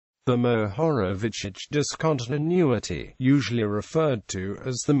The Mohorovicic discontinuity, usually referred to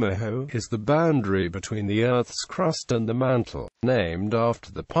as the Moho, is the boundary between the Earth's crust and the mantle, named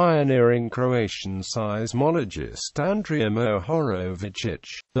after the pioneering Croatian seismologist Andrija Mohorovičić.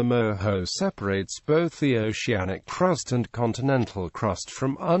 The Moho separates both the oceanic crust and continental crust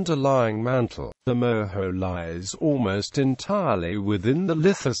from underlying mantle. The Moho lies almost entirely within the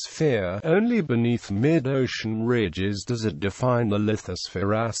lithosphere. Only beneath mid-ocean ridges does it define the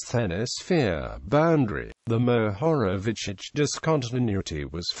lithosphere asthenosphere boundary. The Mohorovicic discontinuity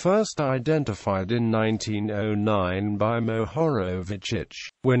was first identified in 1909 by Mohorovicic,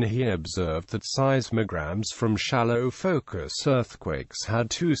 when he observed that seismograms from shallow focus earthquakes had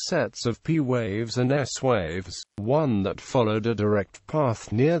two sets of P waves and S waves, one that followed a direct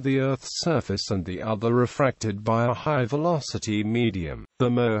path near the Earth's surface and the other refracted by a high-velocity medium. The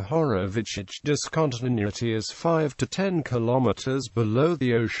Mohorovicic discontinuity is 5 to 10 kilometers below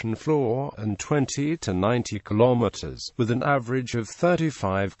the ocean floor and 20 to 90 kilometers, with an average of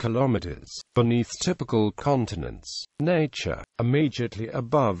 35 kilometers, beneath typical continents. Nature. Immediately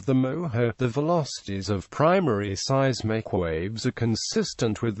above the Moho, the velocities of primary seismic waves are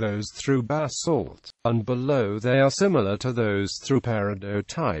consistent with those through basalt, and below they are similar to those through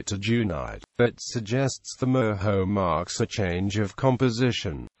peridotite or dunite. That suggests the Moho marks a change of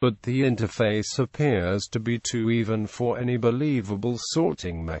composition, but the interface appears to be too even for any believable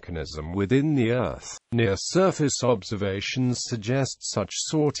sorting mechanism within the Earth. Near-surface observations suggest such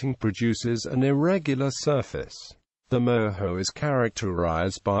sorting produces an irregular surface. The Moho is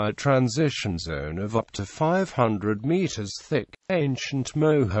characterized by a transition zone of up to 500 meters thick. Ancient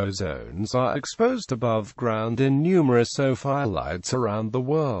Moho zones are exposed above ground in numerous ophylites around the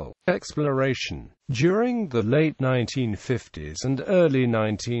world. Exploration. During the late 1950s and early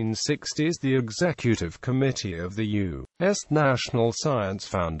 1960s, the Executive Committee of the U.S. National Science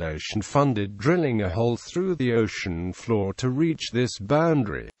Foundation funded drilling a hole through the ocean floor to reach this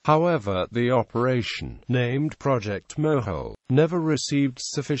boundary. However, the operation, named Project Moho, never received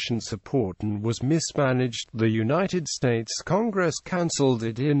sufficient support and was mismanaged. The United States Congress cancelled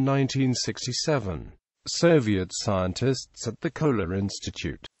it in 1967. Soviet scientists at the Kola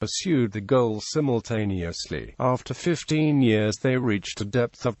Institute pursued the goal simultaneously. After 15 years they reached a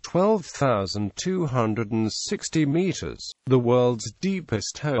depth of 12,260 meters, the world's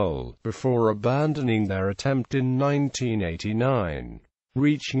deepest hole, before abandoning their attempt in 1989.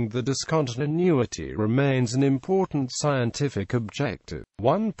 Reaching the discontinuity remains an important scientific objective.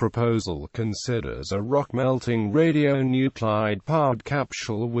 One proposal considers a rock-melting radionuclide-powered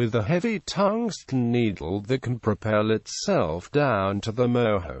capsule with a heavy tungsten needle that can propel itself down to the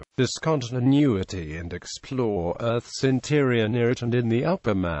Moho discontinuity and explore Earth's interior near it and in the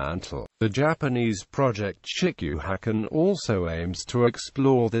upper mantle. The Japanese project Chikuhakan also aims to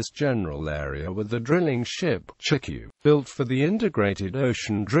explore this general area with the drilling ship Chiku, built for the Integrated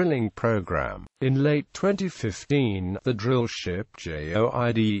Ocean Drilling Program. In late 2015, the drill ship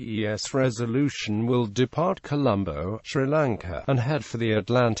JOIDES Resolution will depart Colombo, Sri Lanka, and head for the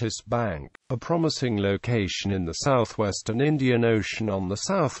Atlantis Bank, a promising location in the southwestern Indian Ocean on the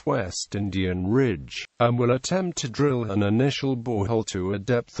southwest Indian Ridge, and will attempt to drill an initial borehole to a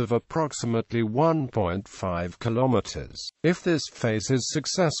depth of approximately 1.5 kilometers. If this phase is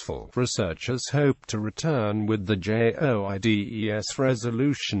successful, researchers hope to return with the JOIDES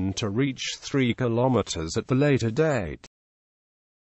Resolution to reach 3 kilometers at the later date.